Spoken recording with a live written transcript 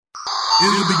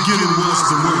In the beginning was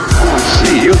the word. Oh, I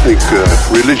see. You think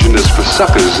religion is for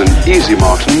suckers and easy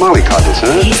marks and mollycoddles,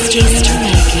 huh?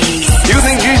 You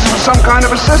think Jesus was some kind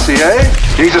of a sissy, eh?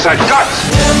 Jesus had guts.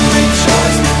 Every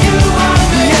choice that you are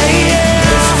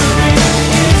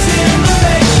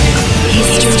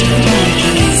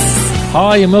made.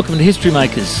 Hi and welcome to History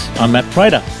Makers. I'm Matt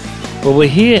Prater. Well, we're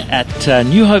here at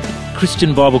New Hope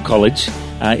Christian Bible College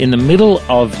in the middle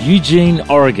of Eugene,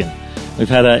 Oregon. We've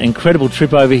had an incredible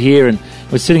trip over here and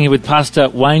we're sitting here with Pastor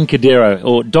Wayne Cordeiro,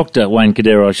 or Dr. Wayne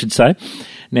Cordeiro, I should say.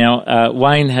 Now,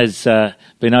 Wayne has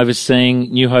been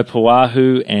overseeing New Hope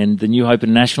Oahu and the New Hope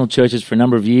International churches for a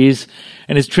number of years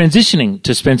and is transitioning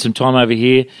to spend some time over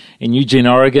here in Eugene,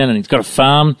 Oregon, and he's got a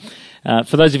farm.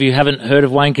 For those of you who haven't heard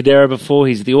of Wayne Cordeiro before,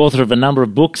 he's the author of a number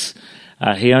of books.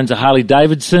 He owns a Harley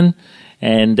Davidson,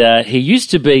 and he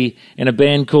used to be in a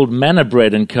band called Manna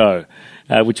Bread & Co.,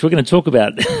 which we're going to talk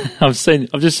about. I've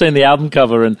just seen the album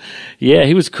cover, and yeah,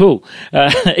 he was cool.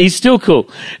 He's still cool,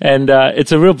 and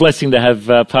it's a real blessing to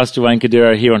have Pastor Wayne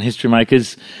Cordeiro here on History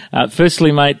Makers.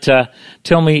 Firstly, mate,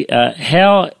 tell me,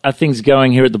 how are things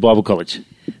going here at the Bible College?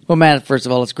 Well, Matt, first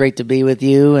of all, it's great to be with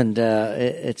you, and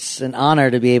it's an honor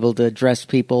to be able to address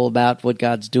people about what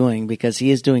God's doing, because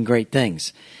He is doing great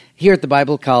things. Here at the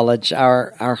Bible College,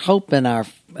 our hope and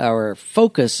our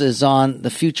focus is on the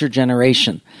future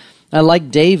generation.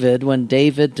 Like David, when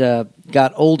David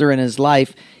got older in his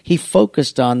life, he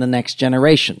focused on the next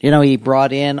generation. You know, he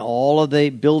brought in all of the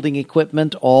building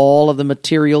equipment, all of the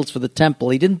materials for the temple.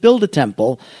 He didn't build a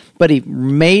temple, but he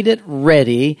made it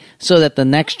ready so that the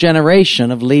next generation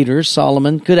of leaders,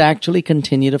 Solomon, could actually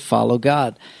continue to follow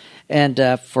God. And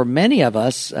for many of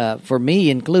us, for me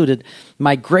included,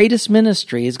 my greatest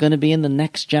ministry is going to be in the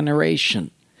next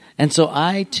generation. And so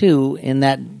I, too, in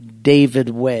that David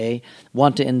way,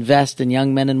 want to invest in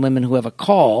young men and women who have a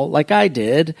call, like I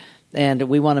did, and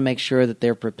we want to make sure that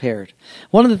they're prepared.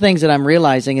 One of the things that I'm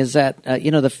realizing is that,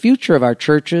 the future of our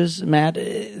churches, Matt,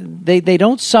 they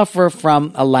don't suffer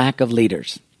from a lack of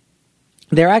leaders.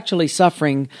 They're actually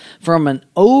suffering from an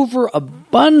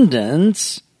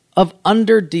overabundance of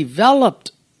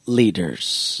underdeveloped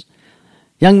leaders.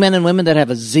 Young men and women that have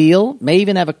a zeal, may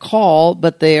even have a call,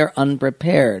 but they are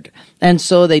unprepared. And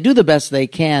so they do the best they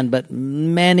can, but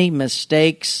many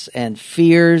mistakes and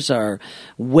fears are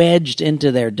wedged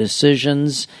into their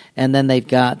decisions, and then they've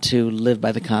got to live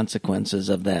by the consequences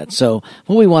of that. So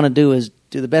what we want to do is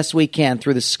do the best we can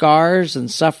through the scars and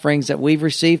sufferings that we've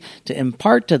received to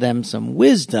impart to them some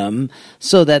wisdom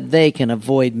so that they can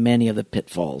avoid many of the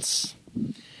pitfalls.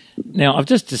 Now, I've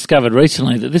just discovered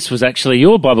recently that this was actually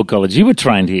your Bible college. You were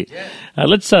trained here. Yeah.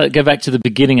 Let's go back to the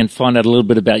beginning and find out a little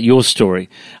bit about your story.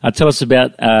 Tell us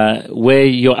about where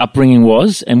your upbringing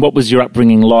was and what was your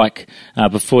upbringing like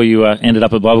before you ended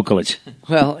up at Bible college.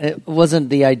 Well, it wasn't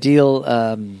the ideal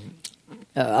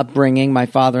upbringing. My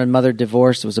father and mother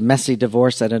divorced. It was a messy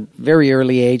divorce at a very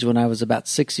early age when I was about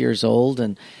 6 years old.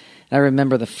 And I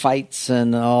remember the fights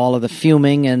and all of the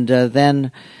fuming, and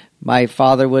then my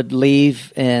father would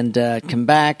leave and come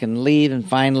back and leave, and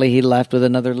finally he left with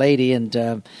another lady.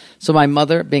 And so my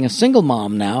mother, being a single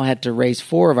mom now, had to raise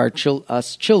four of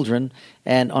us children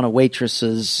and on a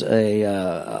waitress's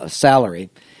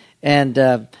salary.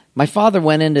 And my father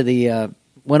went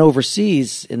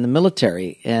overseas in the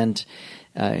military, and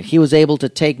he was able to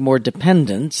take more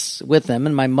dependents with him.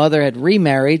 And my mother had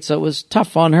remarried, so it was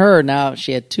tough on her. Now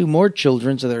she had two more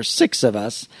children, so there were six of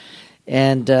us.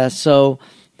 And so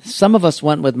some of us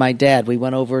went with my dad. We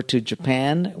went over to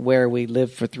Japan, where we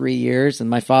lived for 3 years, and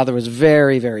my father was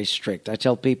very, very strict. I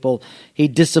tell people he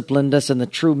disciplined us in the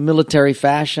true military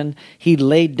fashion. He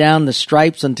laid down the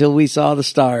stripes until we saw the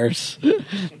stars.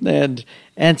 and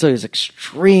so he was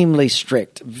extremely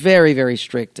strict, very, very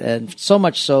strict, and so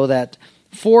much so that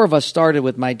four of us started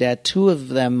with my dad. Two of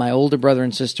them, my older brother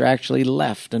and sister, actually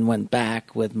left and went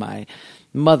back with my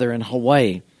mother in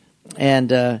Hawaii. And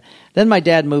then my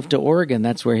dad moved to Oregon.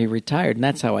 That's where he retired, and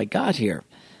that's how I got here.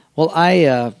 Well,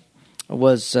 I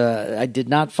did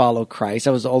not follow Christ.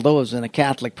 Although I was in a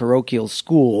Catholic parochial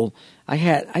school,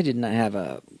 I didn't have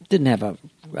a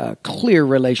clear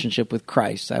relationship with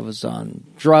Christ. I was on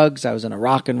drugs. I was in a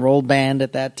rock and roll band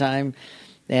at that time,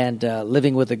 and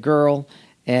living with a girl,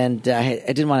 and I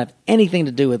didn't want to have anything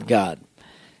to do with God.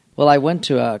 Well, I went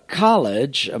to a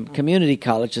college, a community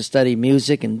college, to study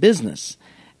music and business.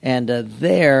 And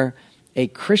there, a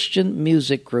Christian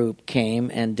music group came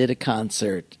and did a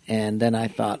concert. And then I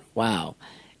thought, wow,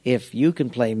 if you can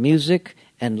play music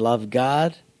and love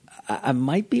God, I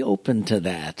might be open to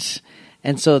that.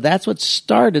 And so that's what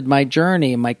started my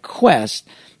journey and my quest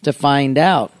to find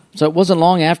out So it wasn't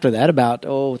long after that, about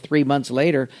 3 months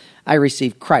later, I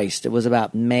received Christ. It was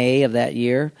about May of that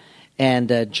year,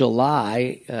 and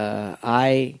July,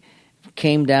 I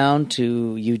came down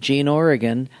to Eugene,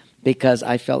 Oregon, because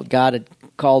I felt God had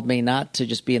called me not to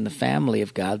just be in the family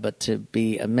of God, but to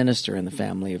be a minister in the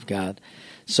family of God.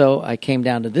 So I came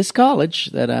down to this college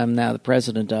that I'm now the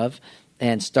president of,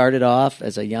 and started off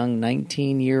as a young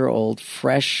 19-year-old,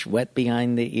 fresh, wet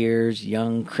behind the ears,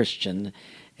 young Christian,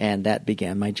 and that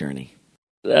began my journey.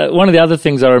 One of the other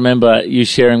things I remember you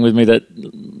sharing with me that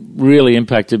really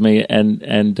impacted me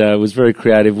and was very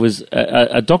creative was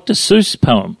a Dr. Seuss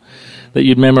poem that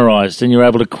you'd memorized and you were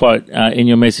able to quote in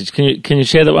your message. Can you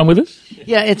share that one with us?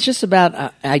 Yeah, it's just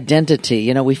about identity.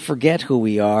 You know, we forget who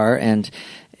we are, and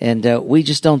we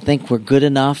just don't think we're good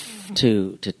enough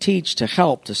to teach, to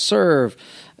help, to serve,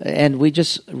 and we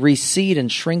just recede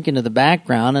and shrink into the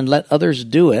background and let others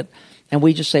do it, and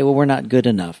we just say, well, we're not good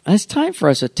enough. And it's time for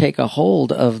us to take a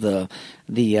hold of the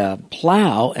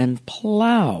plow and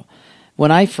plow.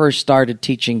 When I first started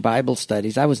teaching Bible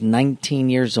studies, I was 19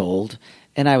 years old,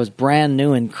 and I was brand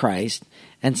new in Christ,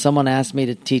 and someone asked me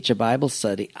to teach a Bible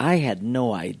study. I had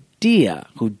no idea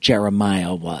who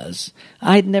Jeremiah was.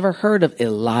 I'd never heard of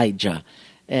Elijah,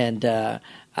 and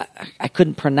I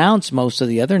couldn't pronounce most of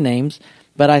the other names,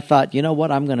 but I thought, you know what,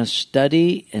 I'm going to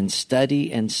study and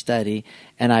study and study,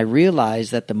 and I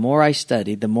realized that the more I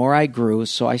studied, the more I grew,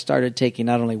 so I started taking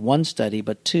not only one study,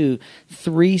 but 2,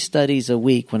 3 studies a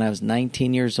week when I was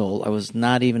 19 years old. I was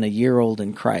not even a year old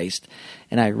in Christ,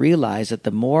 and I realized that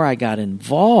the more I got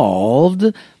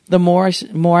involved, the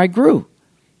more I grew.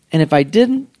 And if I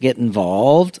didn't get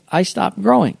involved, I stopped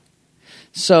growing.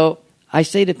 So I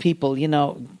say to people, you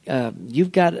know,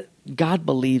 God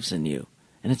believes in you,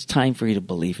 and it's time for you to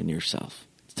believe in yourself.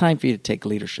 It's time for you to take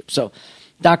leadership. So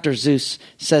Dr.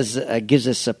 Seuss gives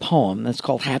us a poem that's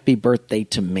called Happy Birthday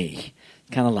to Me.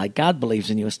 Kind of like God believes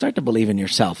in you, start to believe in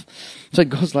yourself. So it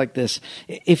goes like this.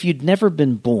 If you'd never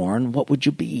been born, what would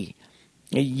you be?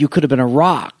 You could have been a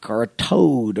rock or a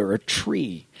toad or a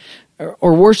tree.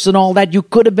 Or worse than all that, you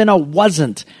could have been a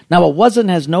wasn't. Now, a wasn't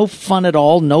has no fun at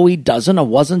all. No, he doesn't. A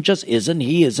wasn't just isn't.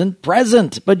 He isn't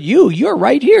present. But you're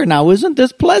right here. Now, isn't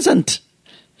this pleasant?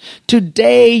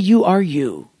 Today, you are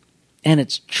you. And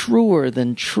it's truer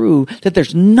than true that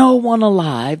there's no one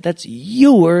alive that's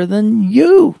youer than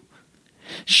you.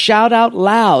 Shout out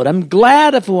loud. I'm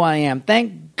glad of who I am.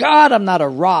 Thank God I'm not a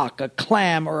rock, a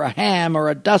clam, or a ham, or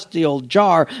a dusty old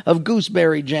jar of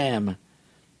gooseberry jam.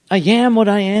 I am what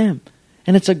I am,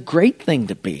 and it's a great thing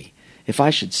to be. If I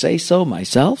should say so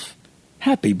myself,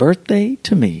 happy birthday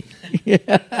to me.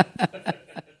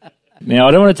 Now,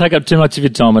 I don't want to take up too much of your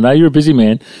time. I know you're a busy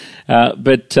man,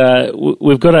 but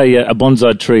we've got a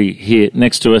bonsai tree here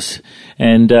next to us,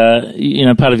 and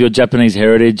part of your Japanese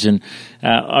heritage. And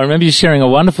I remember you sharing a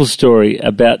wonderful story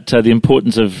about the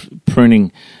importance of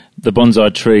pruning the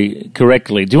bonsai tree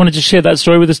correctly. Do you want to just share that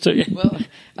story with us too? Well,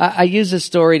 I use this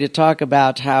story to talk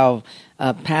about how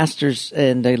pastors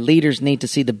and leaders need to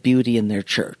see the beauty in their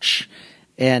church.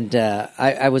 And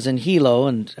I was in Hilo,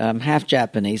 and I'm half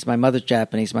Japanese. My mother's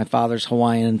Japanese, my father's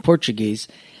Hawaiian and Portuguese.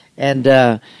 And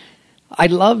I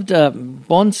loved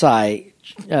bonsai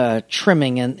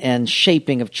trimming and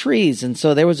shaping of trees. And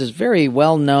so there was this very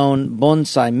well-known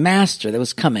bonsai master that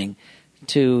was coming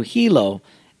to Hilo.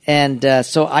 And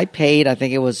so I paid, I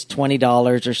think it was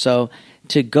 $20 or so,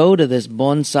 to go to this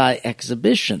bonsai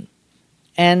exhibition.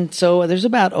 And so there's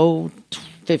about,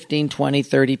 15, 20,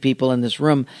 30 people in this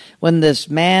room. When this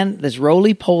man, this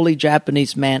roly-poly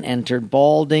Japanese man entered,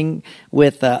 balding,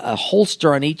 with a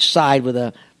holster on each side with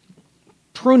a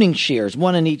pruning shears,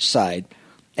 one on each side.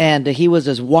 And he was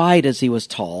as wide as he was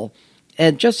tall.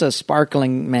 And just a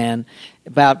sparkling man,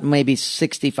 about maybe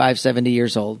 65, 70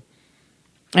 years old.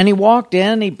 And he walked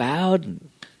in, he bowed, and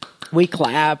we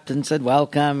clapped and said,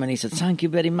 welcome. And he said, thank you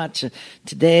very much.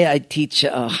 Today I teach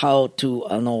how to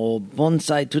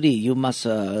bonsai tree. You must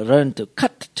learn to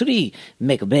cut tree,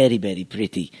 make very, very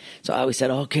pretty. So we said,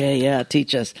 okay, yeah,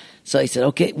 teach us. So he said,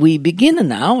 okay, we begin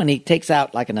now. And he takes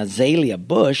out like an azalea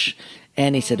bush,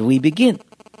 and he said, we begin.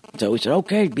 So we said,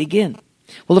 okay, begin.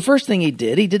 Well, the first thing he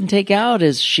did, he didn't take out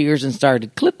his shears and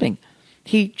started clipping.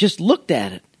 He just looked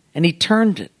at it, and he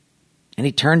turned it. And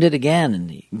he turned it again,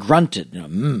 and he grunted,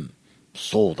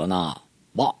 so da na,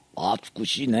 wa,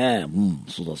 atsukushi ne,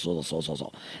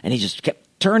 so. And he just kept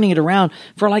turning it around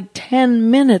for like 10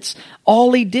 minutes.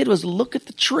 All he did was look at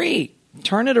the tree,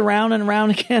 turn it around and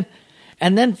around again.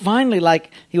 And then finally,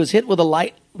 like he was hit with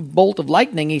a bolt of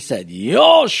lightning, he said,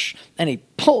 "Yosh!" And he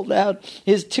pulled out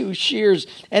his 2 shears,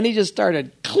 and he just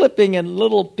started clipping, and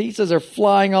little pieces are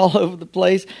flying all over the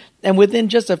place. And within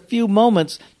just a few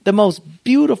moments, the most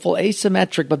beautiful,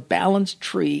 asymmetric, but balanced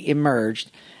tree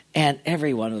emerged. And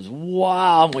everyone was,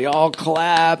 wow, and we all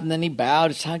clapped, and then he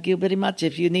bowed. Thank you very much.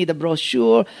 If you need a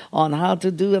brochure on how to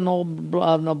do an old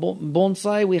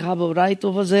bonsai, we have it right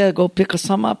over there. Go pick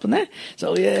some up. Né?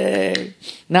 So, yay.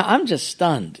 Now, I'm just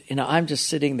stunned. I'm just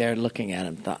sitting there looking at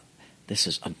him, thought, this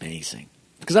is amazing.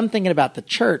 Because I'm thinking about the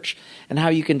church and how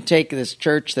you can take this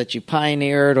church that you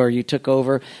pioneered or you took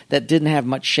over that didn't have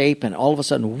much shape, and all of a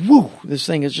sudden, whoo, this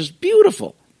thing is just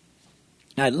beautiful.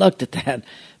 I looked at that.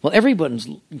 Well, everyone's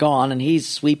gone, and he's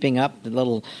sweeping up the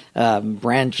little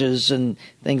branches and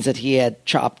things that he had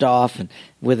chopped off and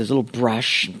with his little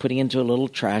brush and putting into a little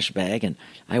trash bag. And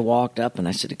I walked up, and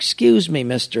I said, "Excuse me,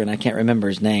 Mr." And I can't remember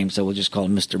his name, so we'll just call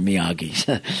him Mr. Miyagi.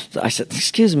 So I said,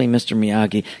 "Excuse me, Mr.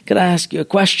 Miyagi, could I ask you a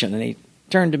question?" And he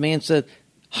turned to me and said,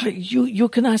 You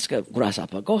can ask a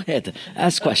grasshopper. Go ahead,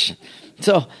 ask a question.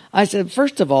 So I said,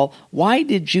 first of all, why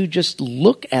did you just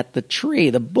look at the tree,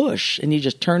 the bush, and you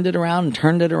just turned it around,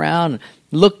 and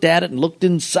looked at it and looked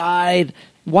inside?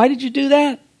 Why did you do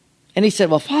that? And he said,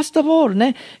 well, first of all,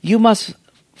 you must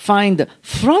find the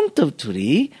front of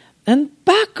tree and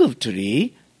back of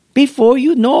tree before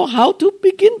you know how to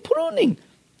begin pruning.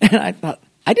 And I thought,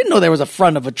 I didn't know there was a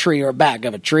front of a tree or a back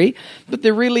of a tree, but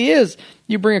there really is.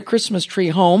 You bring a Christmas tree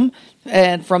home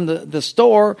and from the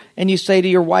store, and you say to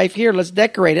your wife, here, let's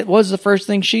decorate it. What's the first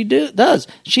thing she does?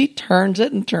 She turns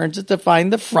it to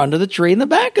find the front of the tree and the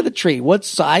back of the tree. What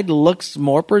side looks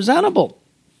more presentable?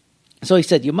 So he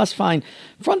said, you must find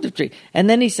front of tree. And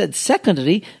then he said,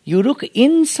 secondly, you look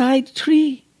inside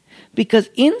tree, because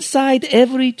inside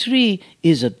every tree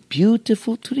is a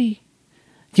beautiful tree.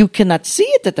 You cannot see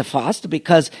it at the first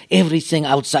because everything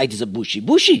outside is a bushy.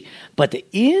 But the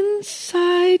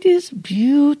inside is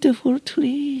beautiful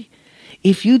tree.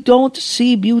 If you don't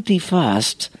see beauty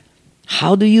first,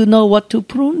 how do you know what to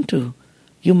prune to?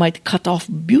 You might cut off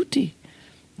beauty.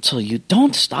 So you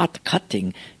don't start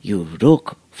cutting. You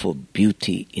look for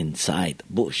beauty inside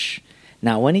the bush.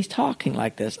 Now, when he's talking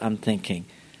like this, I'm thinking,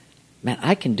 man,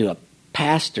 I can do a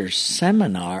pastor's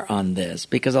seminar on this,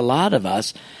 because a lot of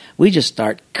us, we just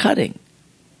start cutting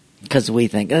because we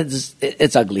think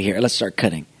it's ugly here. Let's start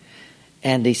cutting.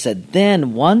 And he said,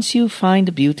 then once you find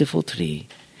a beautiful tree,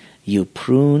 you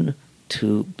prune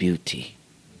to beauty.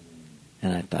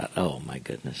 And I thought, oh my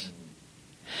goodness.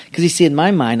 Because you see, in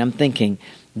my mind, I'm thinking,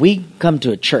 we come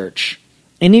to a church,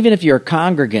 and even if you're a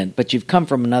congregant, but you've come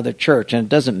from another church and it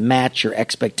doesn't match your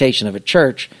expectation of a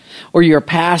church, or you're a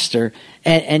pastor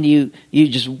and you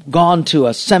just gone to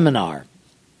a seminar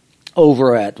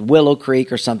over at Willow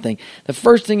Creek or something, the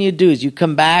first thing you do is you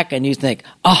come back and you think,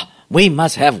 we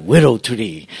must have willow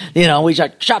tree. We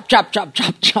start chop.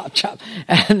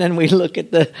 And then we look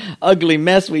at the ugly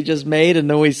mess we just made, and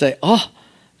then we say,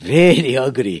 very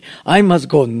ugly. I must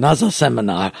go another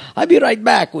seminar. I'll be right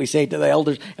back, we say to the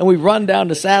elders. And we run down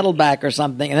to Saddleback or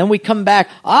something. And then we come back.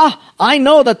 I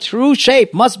know the true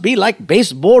shape must be like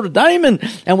baseball diamond.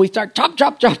 And we start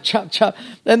chop.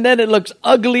 And then it looks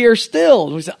uglier still.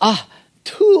 And we say,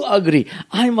 too ugly.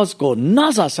 I must go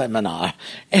another seminar.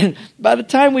 And by the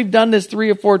time we've done this 3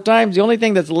 or 4 times, the only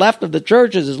thing that's left of the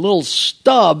church is this little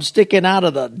stub sticking out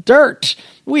of the dirt.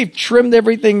 We've trimmed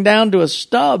everything down to a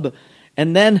stub.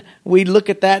 And then we look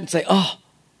at that and say,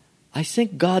 I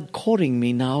think God calling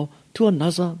me now to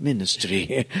another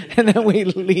ministry. And then we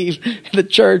leave the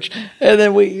church, and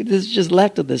then it's just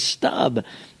left with this stub.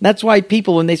 That's why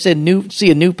people, when they see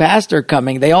a new pastor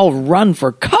coming, they all run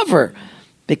for cover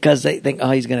because they think,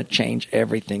 he's going to change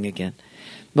everything again.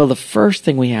 Well, the first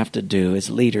thing we have to do as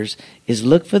leaders is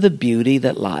look for the beauty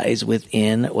that lies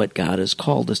within what God has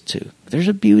called us to. There's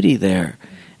a beauty there,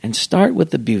 and start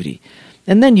with the beauty.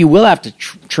 And then you will have to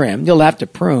trim, you'll have to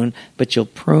prune, but you'll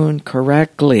prune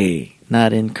correctly,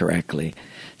 not incorrectly.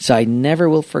 So I never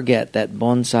will forget that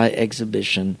bonsai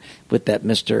exhibition with that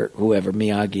Mr. whoever,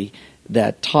 Miyagi,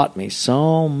 that taught me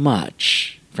so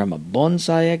much from a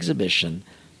bonsai exhibition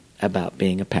about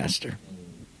being a pastor.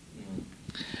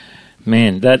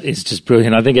 Man, that is just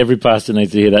brilliant. I think every pastor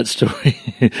needs to hear that story.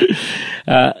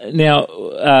 Now,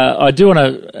 I do want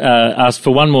to ask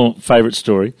for one more favourite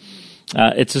story.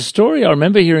 It's a story I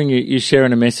remember hearing you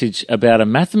sharing a message about a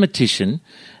mathematician,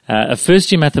 a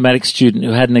first-year mathematics student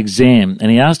who had an exam,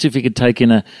 and he asked if he could take in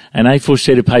an A4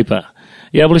 sheet of paper.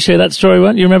 You able to share that story,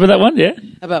 one? You remember that one, yeah?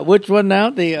 About which one now?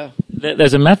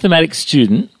 There's a mathematics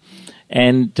student,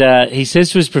 And he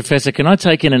says to his professor, can I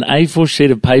take in an A4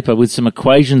 sheet of paper with some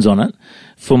equations on it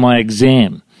for my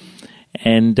exam?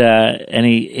 And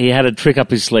he had a trick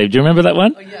up his sleeve. Do you remember that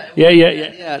one? Oh,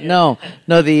 yeah. No.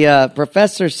 The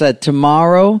professor said,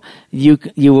 tomorrow you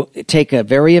take a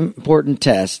very important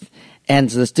test. And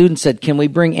the student said, can we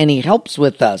bring any helps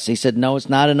with us? He said, no, it's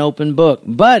not an open book.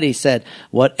 But he said,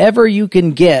 whatever you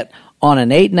can get on an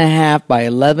 8.5 by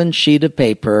 11 sheet of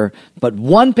paper, but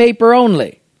one paper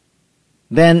only.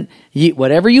 Then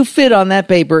whatever you fit on that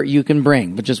paper, you can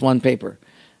bring, but just one paper.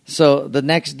 So the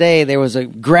next day, there was a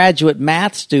graduate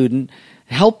math student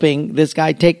helping this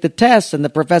guy take the test, and the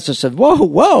professor said,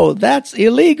 whoa, that's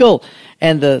illegal.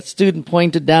 And the student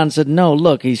pointed down and said, no,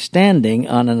 look, he's standing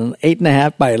on an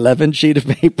 8.5 by 11 sheet of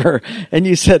paper. And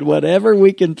you said, whatever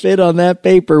we can fit on that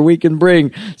paper, we can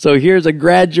bring. So here's a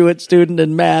graduate student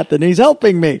in math, and he's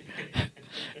helping me.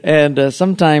 And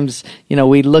sometimes,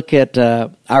 we look at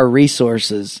our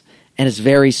resources, and it's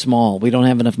very small. We don't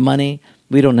have enough money.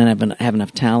 We don't have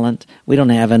enough talent. We don't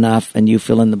have enough, and you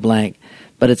fill in the blank.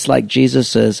 But it's like Jesus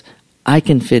says, I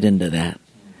can fit into that.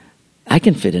 I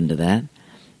can fit into that.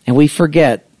 And we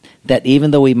forget that even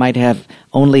though we might have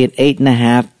only an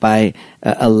 8.5 by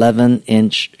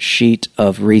 11-inch sheet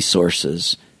of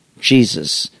resources,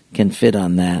 Jesus can fit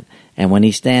on that. And when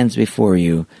he stands before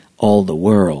you, all the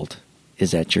world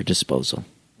is at your disposal.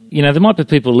 There might be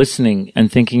people listening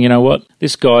and thinking, you know what,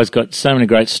 this guy's got so many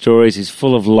great stories, he's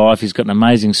full of life, he's got an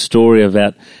amazing story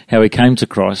about how he came to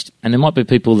Christ. And there might be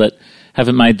people that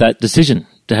haven't made that decision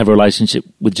to have a relationship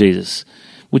with Jesus.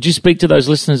 Would you speak to those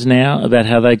listeners now about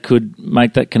how they could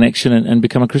make that connection and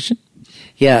become a Christian?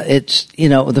 Yeah, it's,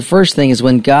 the first thing is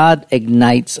when God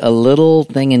ignites a little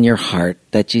thing in your heart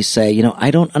that you say,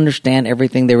 I don't understand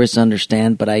everything there is to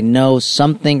understand, but I know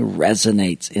something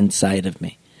resonates inside of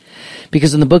me.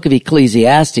 Because in the book of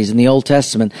Ecclesiastes, in the Old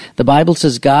Testament, the Bible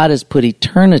says God has put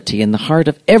eternity in the heart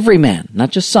of every man,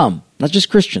 not just some, not just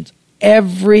Christians,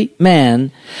 every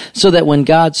man, so that when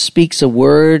God speaks a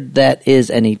word that is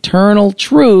an eternal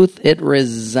truth, it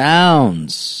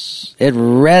resounds, it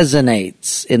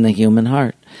resonates in the human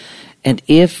heart. And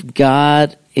if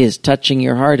God is touching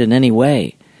your heart in any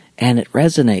way, and it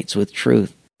resonates with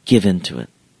truth, give into it.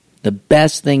 The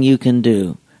best thing you can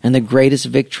do, and the greatest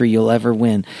victory you'll ever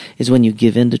win, is when you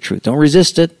give in to truth. Don't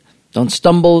resist it. Don't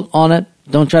stumble on it.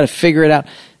 Don't try to figure it out.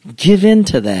 Give in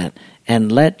to that.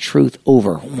 And let truth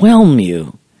overwhelm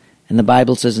you. And the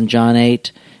Bible says in John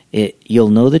 8, you'll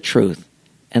know the truth,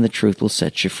 and the truth will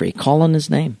set you free. Call on his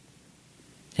name,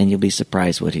 and you'll be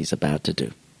surprised what he's about to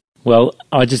do. Well,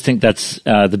 I just think that's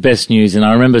the best news. And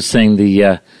I remember seeing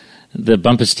the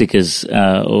bumper stickers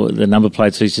or the number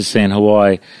plates we used to see in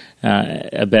Hawaii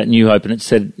about New Hope, and it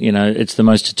said, it's the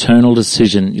most eternal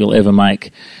decision you'll ever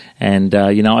make. And,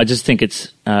 I just think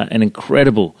it's an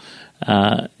incredible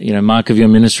mark of your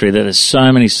ministry that there's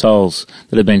so many souls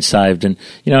that have been saved. And,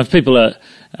 if people are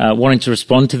wanting to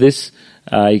respond to this,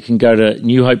 you can go to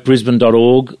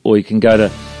newhopebrisbane.org, or you can go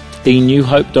to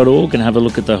enewhope.org and have a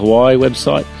look at the Hawaii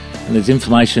website. And there's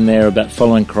information there about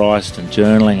following Christ and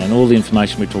journaling and all the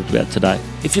information we talked about today.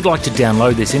 If you'd like to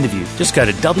download this interview, just go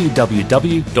to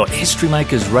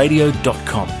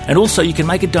www.historymakersradio.com. And also you can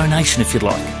make a donation if you'd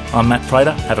like. I'm Matt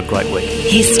Prater. Have a great week.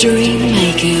 History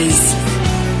Makers.